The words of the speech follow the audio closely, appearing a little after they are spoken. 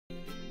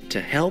To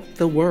Help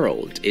the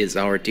World is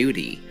Our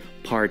Duty,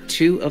 Part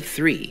 2 of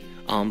 3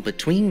 on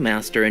Between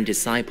Master and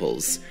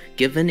Disciples,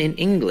 given in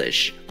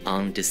English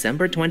on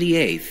December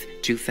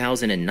 28,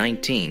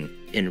 2019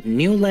 in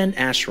Newland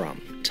Ashram,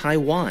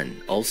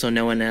 Taiwan, also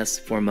known as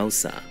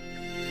Formosa.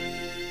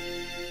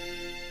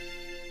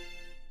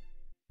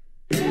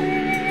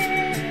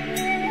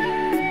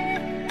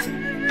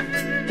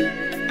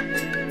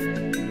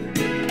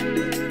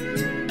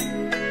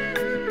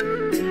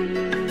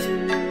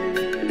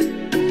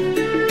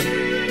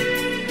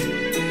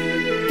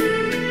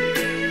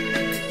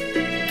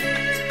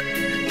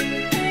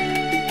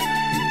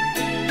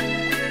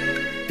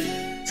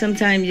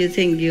 Sometimes you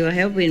think you are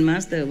helping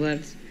Master,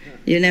 but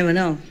you never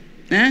know.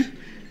 Huh?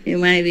 You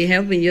might be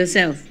helping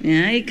yourself.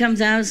 Yeah? It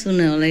comes out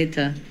sooner or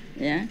later.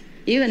 Yeah?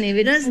 Even if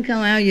it doesn't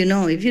come out, you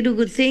know. If you do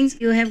good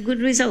things, you have good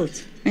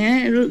results.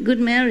 Yeah? Good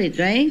merit,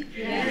 right?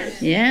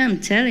 Yes. Yeah, I'm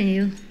telling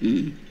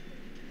you.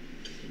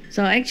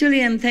 So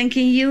actually, I'm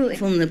thanking you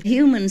from the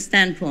human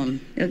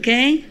standpoint,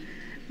 okay?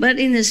 But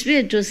in the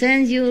spiritual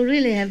sense, you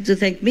really have to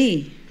thank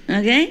me,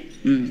 okay?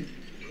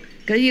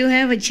 Because you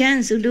have a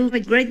chance to do a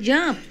great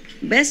job.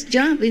 Best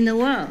job in the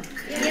world.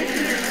 Yes.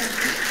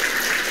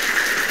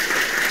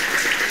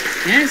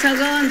 Yeah, so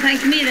go and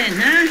thank me then,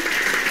 huh?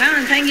 Come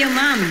and thank your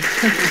mom.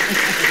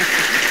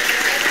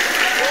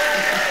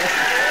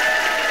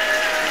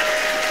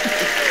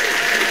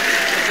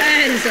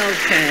 It's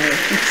okay.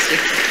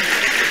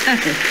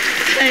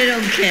 I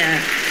don't care.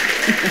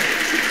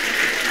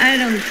 I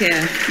don't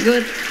care.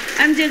 Good.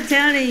 I'm just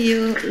telling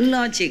you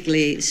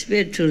logically,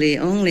 spiritually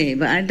only,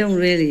 but I don't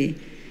really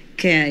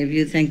care if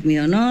you thank me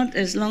or not,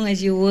 as long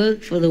as you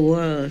work for the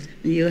world.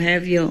 You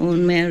have your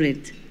own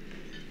merit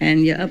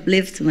and your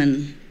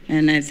upliftment,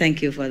 and I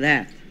thank you for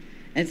that.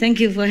 I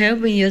thank you for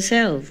helping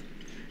yourself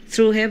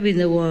through helping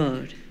the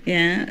world.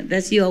 Yeah,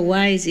 that you are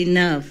wise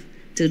enough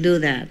to do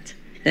that,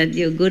 that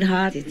you're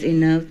good-hearted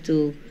enough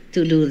to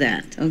do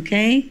that,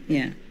 okay?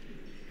 Yeah.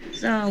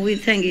 So we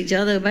thank each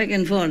other back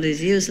and forth.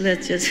 It's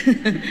useless.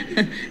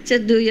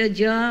 Just do your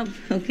job,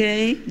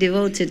 okay,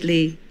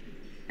 devotedly.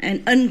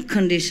 And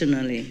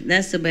unconditionally.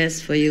 That's the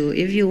best for you.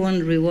 If you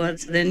want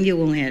rewards, then you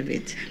won't have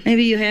it.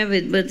 Maybe you have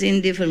it, but in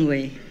a different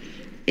way.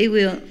 It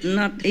will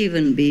not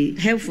even be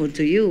helpful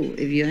to you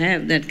if you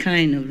have that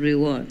kind of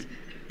reward.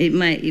 It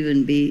might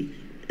even be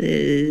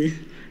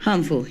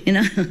harmful, you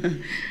know.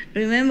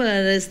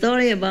 Remember the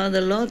story about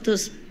the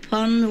lotus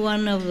pond,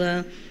 one of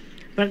the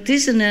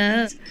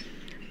practitioners,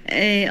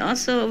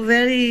 also a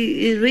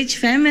very rich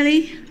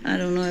family. I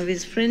don't know if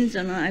it's friends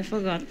or not, I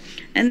forgot.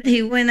 And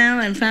he went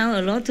out and found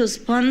a lotus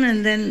pond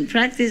and then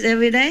practiced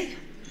every day.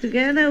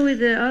 Together with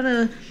the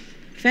other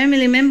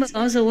family members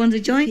also want to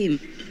join him.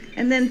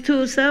 And then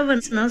 2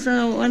 servants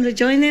also want to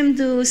join him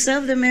to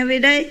serve them every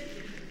day.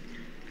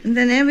 And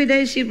then every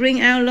day she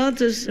bring out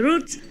lotus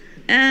roots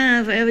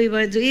for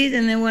everybody to eat.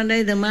 And then one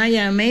day the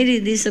Maya made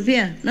it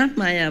disappear. Not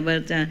Maya,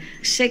 but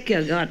shake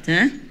your God,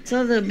 huh?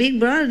 So the big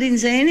brother didn't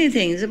say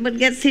anything, but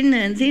get thinner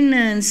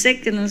and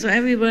sick, and so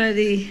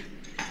everybody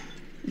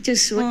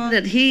just saw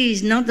that he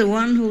is not the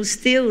one who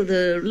steal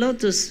the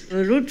lotus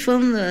root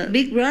from the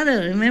big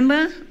brother,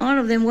 remember? All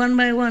of them one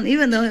by one,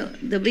 even though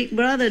the big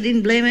brother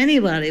didn't blame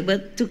anybody,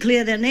 but to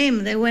clear their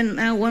name, they went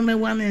out one by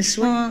one and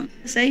swore,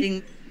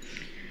 saying,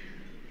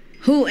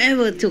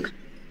 whoever took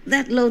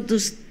that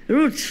lotus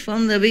root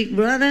from the big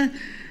brother,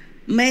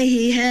 may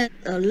he have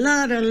a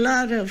lot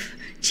of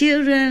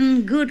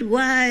children, good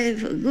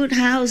wife, good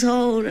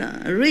household,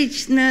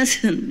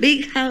 richness, and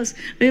big house.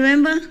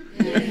 Remember?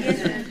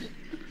 Yes.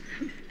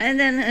 And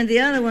then the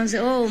other one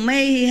said, oh,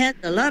 may he have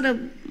a lot of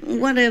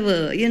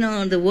whatever, you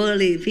know, the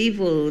worldly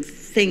people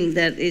think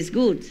that is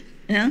good.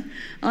 You know?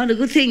 All the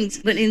good things,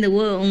 but in the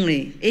world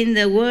only. In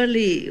the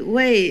worldly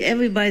way,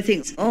 everybody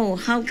thinks, oh,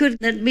 how could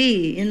that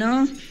be, you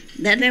know?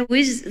 That they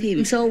wish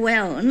him so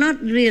well.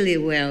 Not really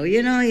well.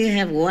 You know, you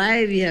have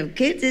wife, you have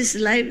kids, it's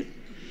like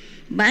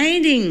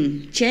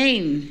binding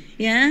chain,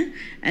 yeah?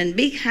 And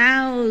big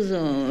house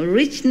or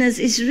richness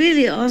is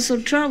really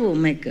also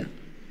troublemaker.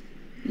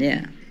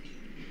 Yeah.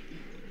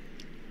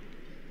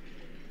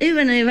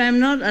 Even if I'm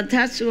not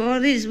attached to all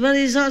this, but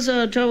it's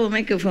also a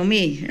troublemaker for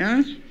me,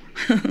 huh?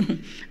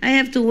 I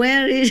have to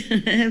wear it,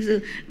 I have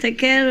to take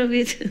care of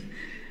it.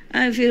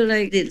 I feel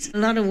like it's a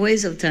lot of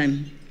waste of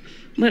time.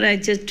 But I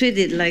just treat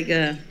it like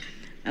a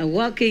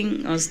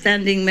walking or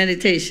standing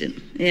meditation,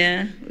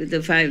 yeah, with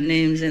the 5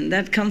 names, and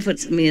that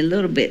comforts me a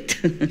little bit.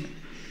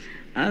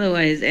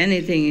 Otherwise,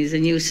 anything is a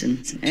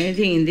nuisance.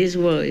 Anything in this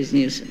world is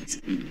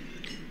nuisance.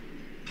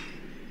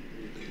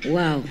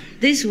 Wow,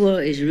 this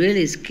world is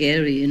really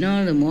scary, you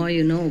know, the more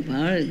you know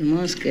about it, the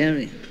more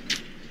scary.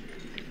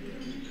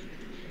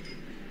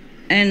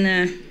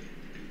 And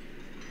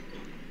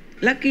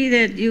lucky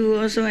that you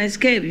also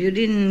escaped. You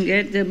didn't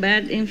get the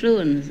bad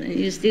influence, and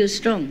you're still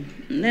strong.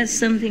 That's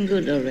something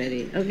good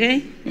already,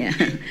 okay? Yeah.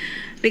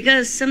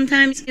 Because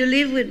sometimes you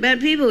live with bad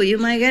people, you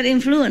might get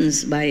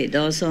influenced by it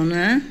also,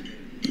 huh?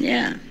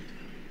 Yeah.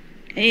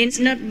 It's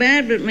not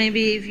bad, but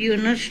maybe if you're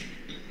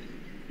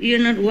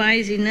not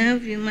wise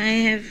enough, you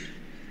might have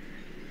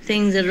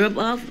things that rub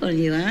off on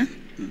you, huh?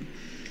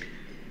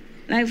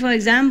 Like, for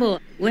example,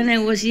 when I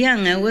was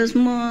young, I was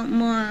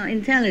more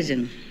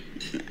intelligent.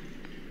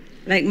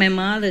 Like my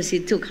mother, she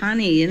took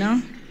honey, you know?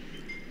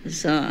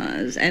 So,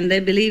 and they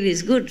believe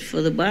it's good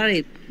for the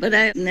body, but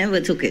I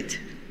never took it.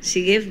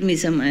 She gave me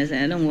some, I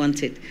said, I don't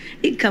want it.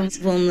 It comes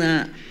from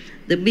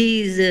the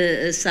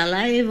bees'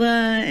 saliva,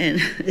 and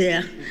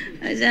yeah.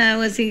 I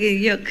was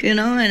thinking, yuck, you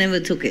know, I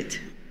never took it.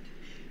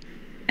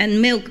 And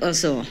milk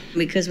also,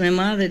 because my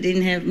mother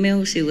didn't have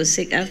milk, she was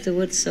sick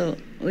afterwards, so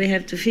we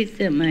have to feed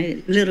them,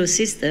 my little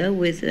sister,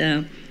 with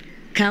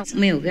cow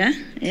milk, huh?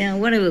 Yeah,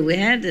 whatever we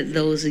had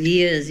those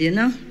years, you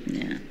know?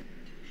 Yeah.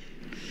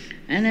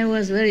 And I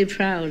was very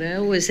proud. I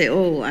always say,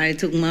 oh, I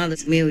took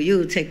mother's milk,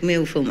 you take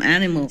milk from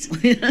animals.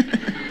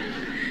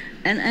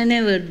 And I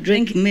never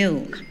drank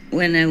milk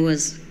when I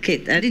was a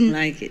kid. I didn't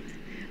like it.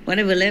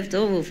 Whatever left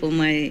over for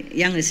my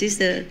younger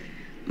sister,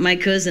 my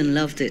cousin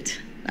loved it.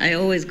 I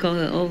always call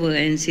her over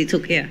and she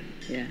took care.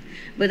 Yeah.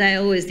 But I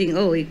always think,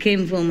 oh, it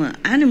came from an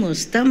animal's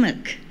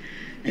stomach.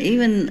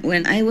 Even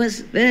when I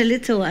was very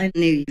little, I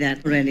knew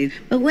that already.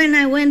 But when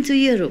I went to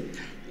Europe,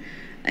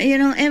 you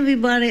know,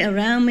 everybody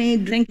around me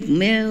drank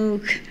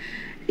milk,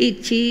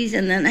 eat cheese,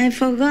 and then I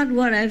forgot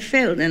what I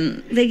felt.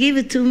 And they give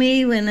it to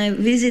me when I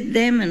visit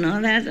them and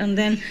all that. And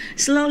then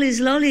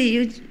slowly,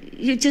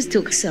 you just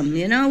took some,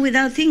 you know,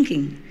 without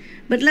thinking.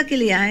 But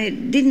luckily, I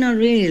did not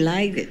really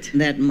like it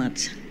that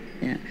much.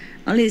 Yeah.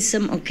 Only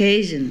some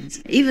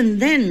occasions. Even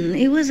then,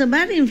 it was a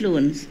bad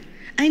influence.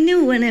 I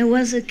knew when I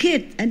was a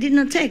kid, I did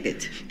not take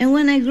it. And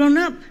when I grown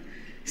up,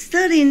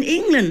 studied in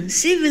England,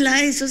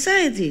 civilized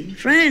society,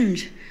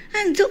 French,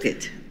 and took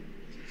it.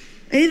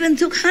 I even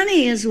took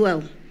honey as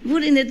well.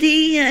 Put in the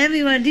tea,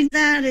 everyone did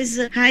that. It's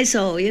high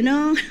soul, you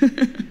know.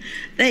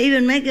 They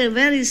even make a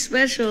very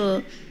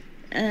special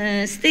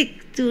stick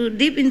to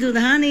dip into the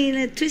honey,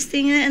 like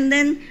twisting it, and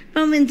then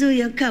pump into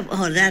your cup.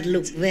 Oh, that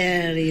looks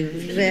very,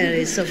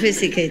 very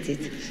sophisticated.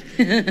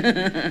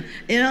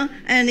 You know,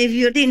 and if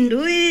you didn't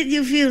do it,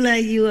 you feel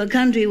like you were a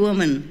country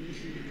woman.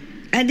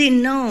 I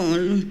didn't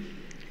know.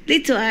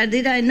 Little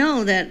did I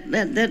know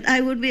that I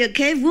would be a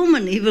cave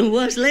woman, even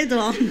worse later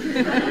on.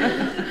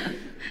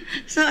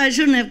 So I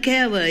shouldn't have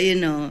cared, but, you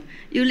know,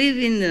 you live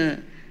in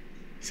the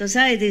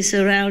society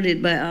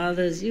surrounded by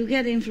others, you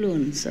get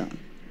influence, so.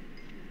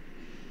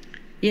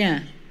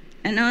 Yeah,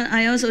 and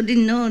I also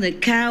didn't know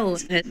that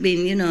cows had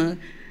been, you know,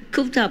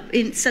 cooped up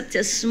in such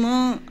a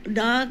small,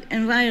 dark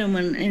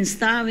environment and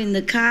starving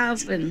the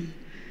calf and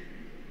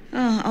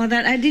all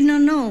that. I did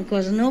not know,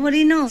 because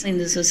nobody knows in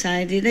the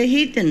society. They're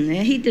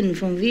hidden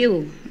from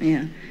view.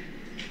 Yeah,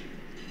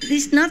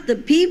 it's not the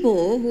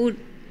people who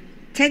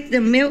take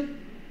the milk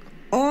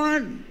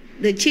or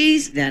the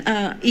cheese that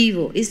are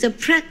evil. It's the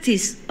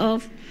practice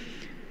of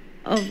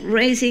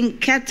raising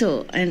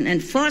cattle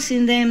and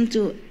forcing them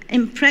to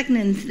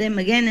impregnate them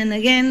again and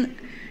again,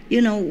 you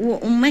know,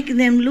 make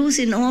them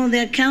losing all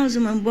their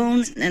calcium and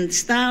bones and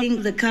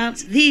starving the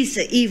calves. These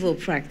are evil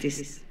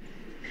practices.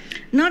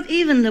 Not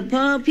even the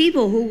poor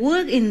people who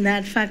work in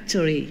that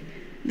factory.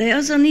 They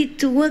also need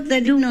to work. They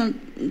do not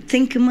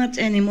think much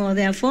anymore.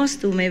 They are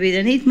forced to. Maybe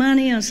they need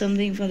money or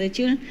something for their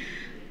children.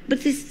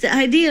 But it's the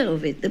idea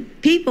of it, the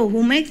people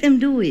who make them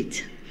do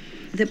it.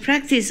 The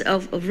practice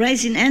of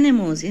raising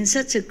animals in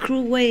such a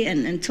cruel way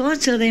and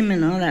torture them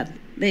and all that.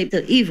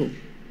 They're evil.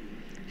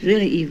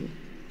 Really evil.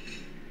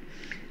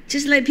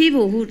 Just like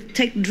people who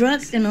take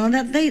drugs and all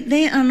that,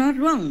 they are not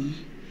wrong.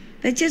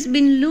 They've just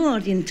been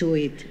lured into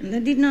it, and they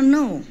did not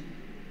know.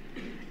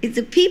 It's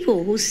the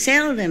people who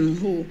sell them,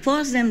 who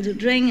force them to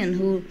drink, and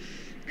who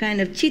kind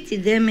of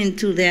cheated them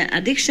into their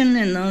addiction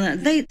and all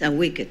that. They are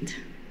wicked.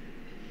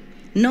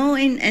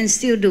 Knowing and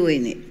still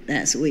doing it,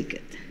 that's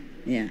wicked.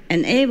 Yeah,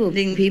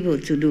 enabling people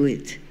to do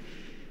it,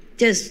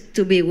 just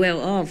to be well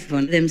off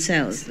for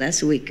themselves,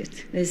 that's wicked.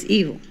 That's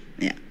evil.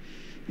 Yeah.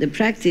 The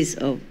practice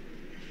of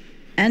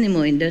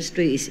animal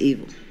industry is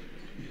evil.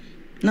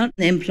 Not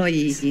the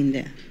employees in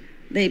there.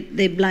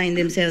 They blind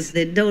themselves,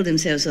 they dull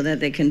themselves so that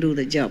they can do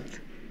the job,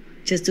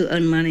 just to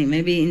earn money.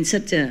 Maybe in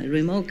such a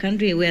remote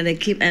country where they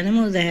keep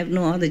animals, they have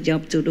no other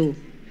job to do.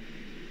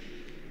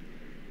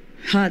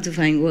 Hard to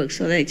find work,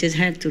 so they just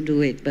had to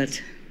do it,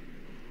 but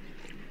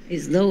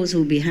it's those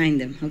who behind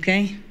them,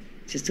 okay?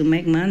 Just to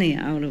make money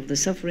out of the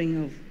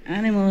suffering of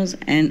animals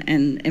and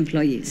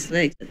employees.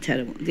 That's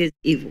terrible. This is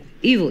evil.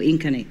 Evil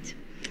incarnate.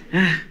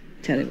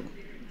 Terrible.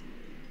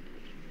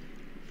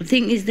 The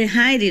thing is, they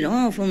hide it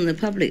all from the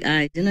public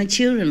eye. You know,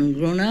 children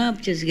grown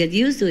up just get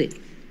used to it.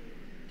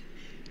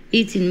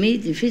 Eating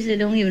meat and fish, they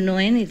don't even know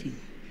anything.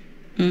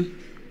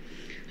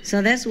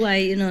 So that's why,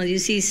 you know, you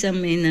see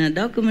some in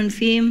document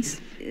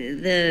films,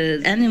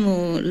 the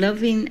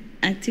animal-loving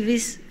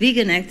activists,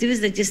 vegan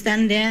activists, that just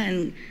stand there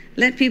and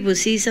let people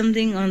see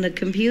something on the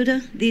computer,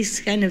 these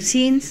kind of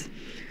scenes,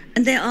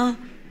 and they are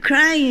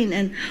crying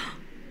and,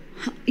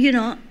 you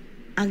know,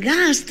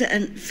 aghast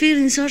and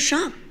feeling so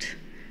shocked.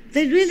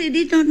 They really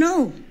did not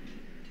know.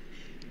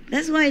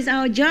 That's why it's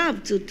our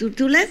job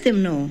to let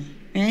them know.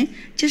 Eh?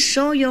 Just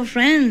show your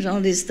friends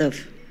all this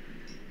stuff.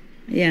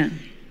 Yeah.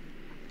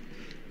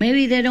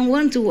 Maybe they don't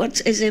want to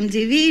watch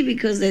SMTV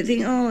because they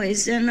think, oh,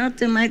 it's not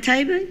my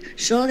type.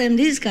 Show them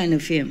this kind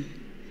of film.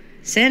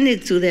 Send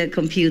it to their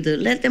computer.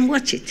 Let them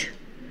watch it.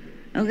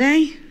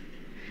 Okay?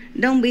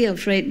 Don't be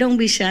afraid. Don't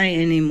be shy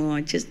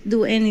anymore. Just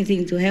do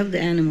anything to help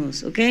the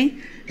animals, okay?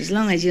 As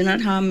long as you're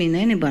not harming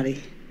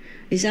anybody.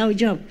 It's our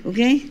job,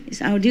 okay?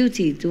 It's our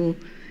duty to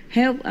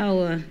help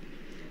our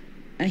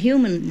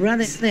human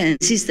brothers and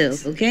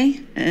sisters,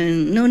 okay?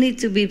 And no need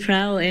to be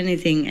proud or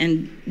anything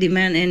and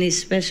demand any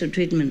special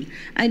treatment.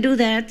 I do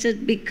that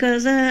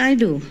because I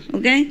do,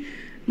 okay?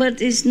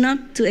 But it's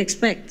not to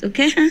expect,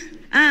 okay?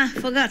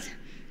 Forgot.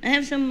 I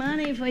have some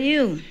money for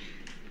you.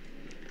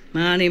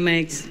 Money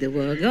makes the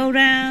world go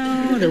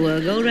round, the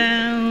world go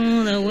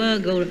round, the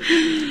world go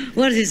round.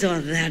 What is all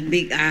that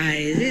big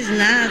eyes? It's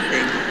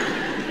nothing.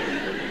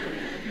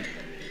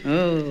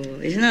 Oh,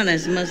 it's not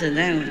as much as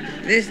that one.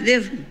 It's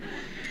different.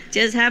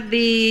 Just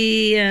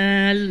happy,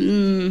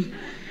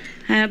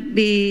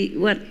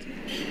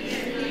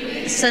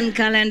 Sun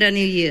calendar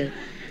New Year.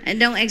 And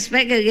don't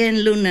expect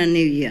again Lunar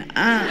New Year.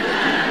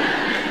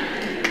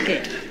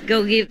 Okay,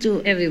 go give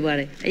to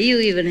everybody. You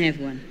even have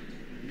one.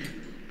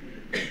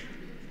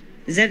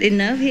 Is that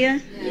enough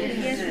here?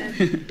 Yes.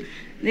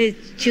 The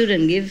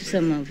children give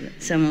some of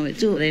it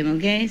to them,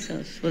 okay?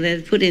 So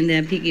they put in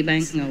their piggy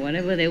bank or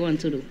whatever they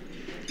want to do.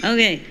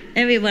 Okay,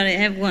 everybody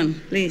have one,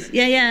 please.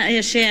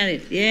 Yeah, share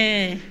it.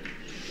 Yeah.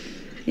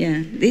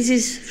 This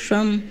is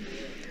from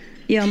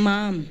your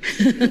mom.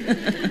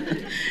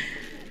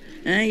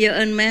 Your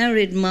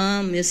unmarried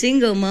mom, your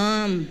single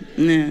mom,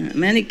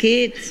 many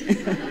kids.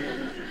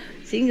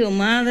 Single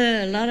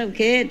mother, a lot of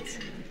kids.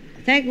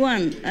 Take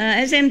one.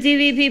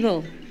 SMTV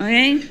people,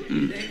 okay?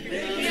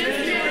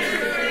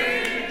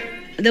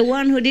 The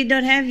one who did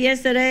not have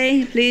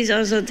yesterday, please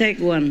also take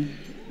one.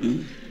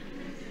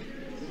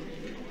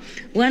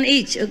 One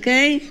each,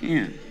 okay?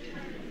 Yeah.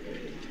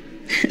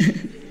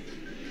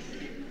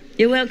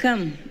 You're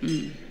welcome.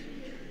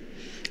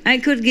 I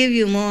could give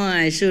you more,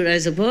 I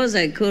suppose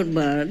I could,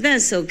 but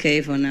that's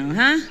okay for now,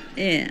 huh?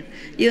 Yeah.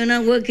 You're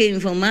not working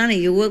for money,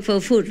 you work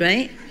for food,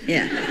 right?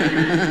 Yeah.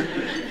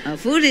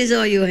 Food is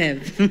all you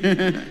have.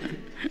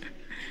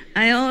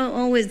 I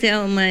always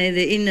tell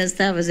the inner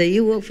staff, I say,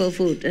 you work for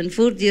food, and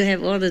food you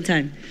have all the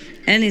time,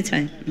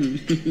 anytime.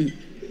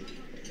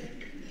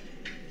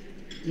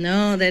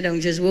 No, they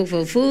don't just work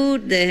for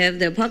food. They have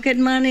their pocket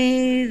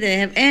money. They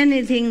have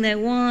anything they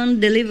want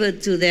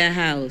delivered to their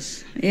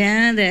house.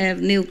 Yeah, they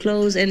have new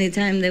clothes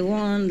anytime they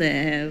want. They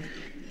have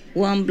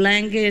warm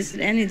blankets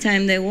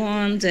anytime they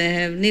want. They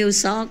have new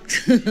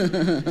socks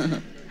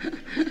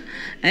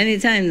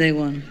anytime they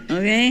want.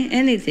 Okay,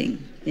 anything.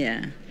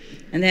 Yeah,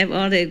 and they have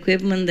all the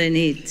equipment they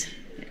need.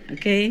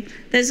 Okay,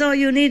 that's all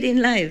you need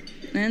in life.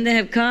 And they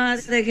have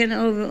cars, they can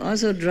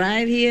also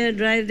drive here,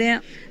 drive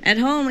there. At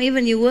home,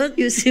 even you work,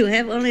 you still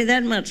have only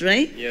that much,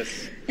 right?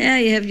 Yes. Yeah,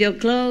 you have your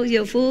clothes,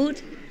 your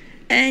food,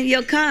 and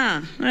your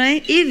car,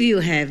 right? If you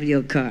have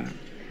your car.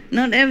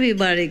 Not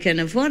everybody can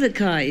afford a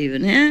car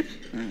even, yeah?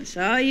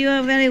 So you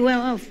are very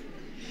well off,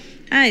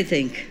 I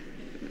think.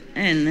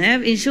 And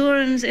have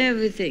insurance,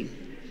 everything.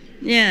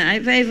 Yeah, I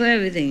pay for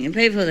everything. I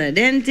pay for the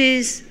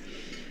dentist,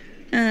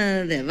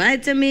 their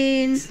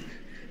vitamins,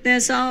 their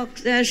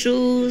socks, their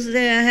shoes,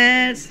 their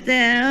hats,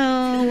 their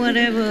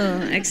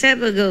whatever,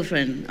 except a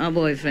girlfriend or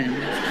boyfriend.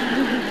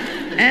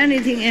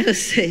 Anything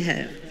else they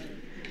have.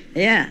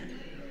 Yeah.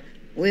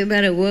 We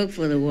better work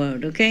for the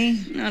world, okay?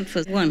 Not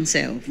for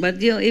oneself. But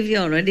if you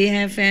already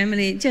have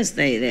family, just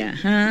stay there,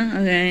 huh?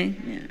 Okay?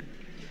 Yeah.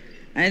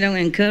 I don't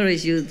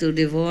encourage you to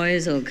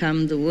divorce or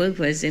come to work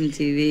for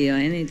SMTV or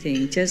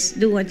anything. Just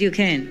do what you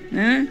can,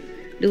 huh?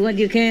 Do what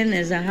you can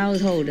as a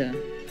householder.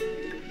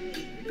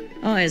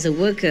 Or as a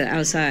worker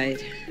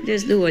outside.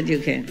 Just do what you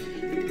can.